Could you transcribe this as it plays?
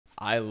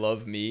I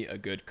love me a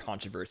good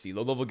controversy.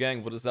 Low level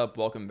gang, what is up?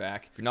 Welcome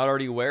back. If you're not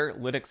already aware,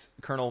 Linux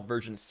kernel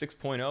version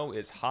 6.0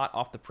 is hot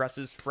off the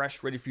presses,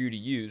 fresh, ready for you to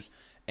use.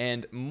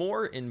 And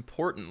more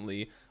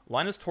importantly,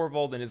 Linus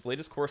Torvald in his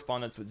latest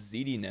correspondence with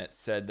ZDNet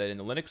said that in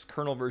the Linux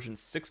kernel version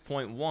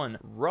 6.1,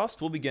 Rust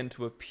will begin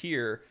to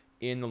appear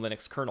in the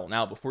Linux kernel.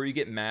 Now, before you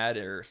get mad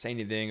or say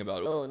anything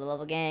about, oh, the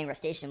level gang,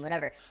 Rustacean,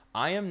 whatever.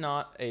 I am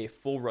not a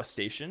full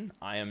Rustacean.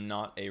 I am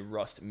not a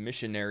Rust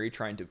missionary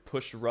trying to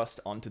push Rust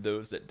onto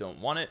those that don't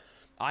want it.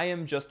 I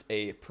am just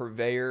a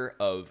purveyor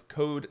of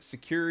code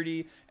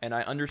security, and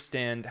I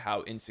understand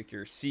how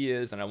insecure C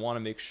is, and I want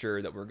to make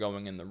sure that we're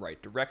going in the right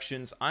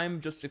directions.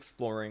 I'm just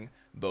exploring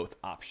both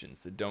options,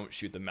 so don't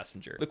shoot the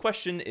messenger. The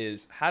question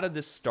is, how did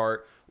this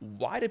start?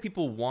 Why do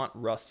people want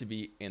Rust to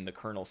be in the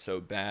kernel so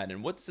bad,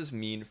 and what does this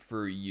mean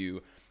for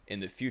you in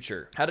the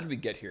future? How did we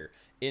get here?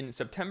 In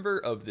September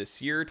of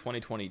this year,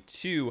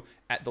 2022,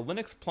 at the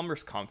Linux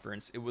Plumbers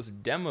Conference, it was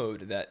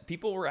demoed that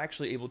people were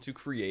actually able to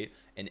create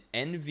an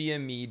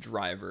NVMe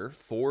driver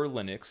for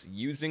Linux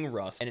using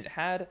Rust, and it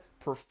had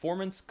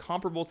performance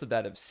comparable to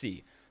that of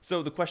C.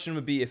 So the question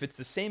would be, if it's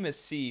the same as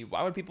C,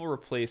 why would people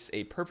replace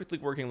a perfectly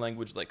working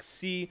language like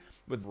C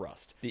with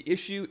Rust? The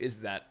issue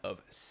is that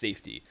of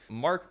safety.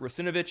 Mark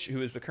Rustacean,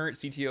 who is the current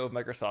CTO of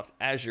Microsoft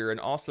Azure and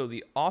also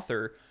the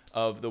author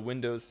of the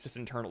Windows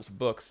Sysinternals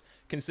books,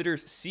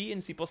 considers C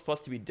and C++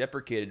 to be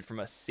deprecated from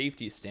a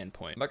safety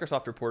standpoint.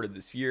 Microsoft reported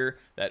this year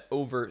that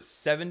over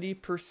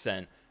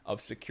 70%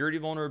 of security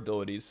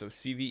vulnerabilities, so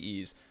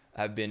CVEs,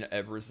 have been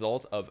a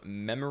result of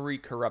memory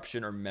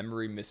corruption or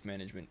memory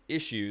mismanagement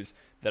issues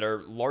that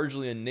are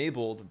largely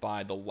enabled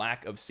by the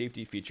lack of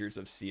safety features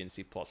of C and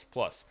C++.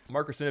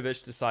 Mark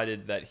Rustacean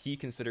decided that he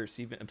considers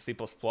C and C++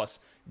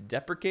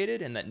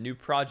 deprecated and that new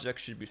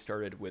projects should be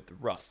started with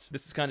Rust.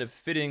 This is kind of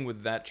fitting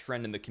with that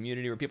trend in the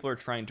community where people are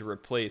trying to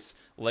replace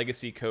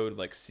legacy code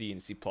like C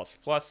and C++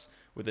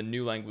 with a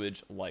new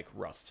language like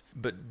Rust.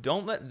 But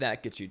don't let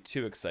that get you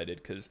too excited,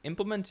 because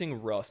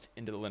implementing Rust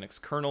into the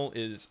Linux kernel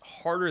is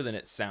harder than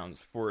it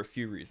sounds for a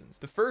few reasons.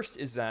 The first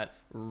is that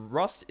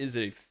Rust is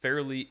a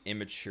fairly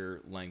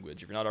immature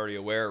language. If you're not already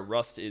aware,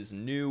 Rust is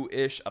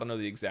new-ish. I don't know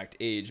the exact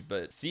age,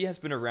 but C has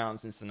been around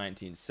since the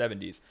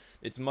 1970s.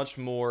 It's much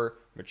more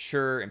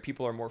mature and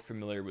people are more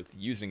familiar with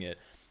using it.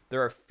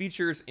 There are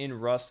features in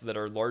Rust that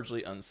are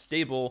largely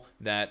unstable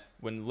that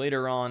when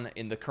later on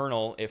in the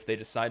kernel, if they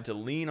decide to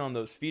lean on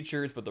those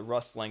features but the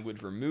Rust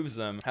language removes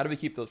them, how do we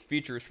keep those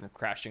features from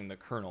crashing the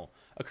kernel?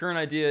 A current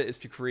idea is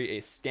to create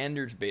a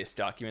standards-based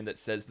document that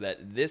says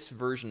that this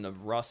version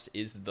of Rust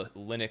is the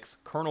Linux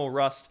kernel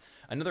Rust.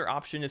 Another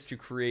option is to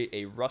create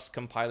a Rust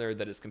compiler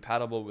that is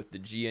compatible with the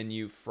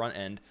GNU front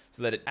end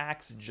so that it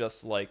acts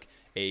just like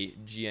a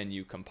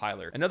GNU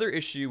compiler. Another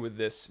issue with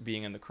this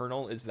being in the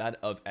kernel is that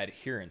of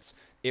adherence.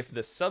 If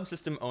the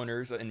subsystem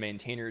owners and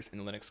maintainers in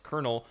the Linux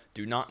kernel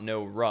do not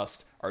know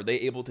Rust, are they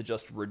able to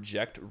just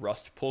reject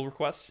Rust pull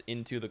requests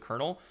into the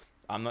kernel?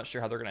 I'm not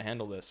sure how they're going to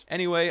handle this.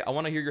 Anyway, I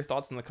want to hear your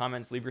thoughts in the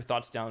comments. Leave your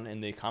thoughts down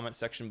in the comment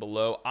section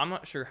below. I'm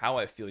not sure how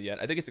I feel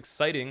yet. I think it's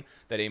exciting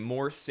that a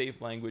more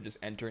safe language is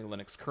entering the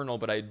Linux kernel,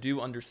 but I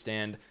do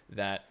understand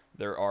that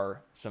there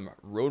are some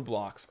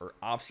roadblocks or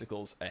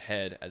obstacles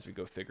ahead as we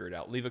go figure it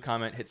out. Leave a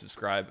comment, hit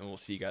subscribe, and we'll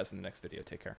see you guys in the next video. Take care.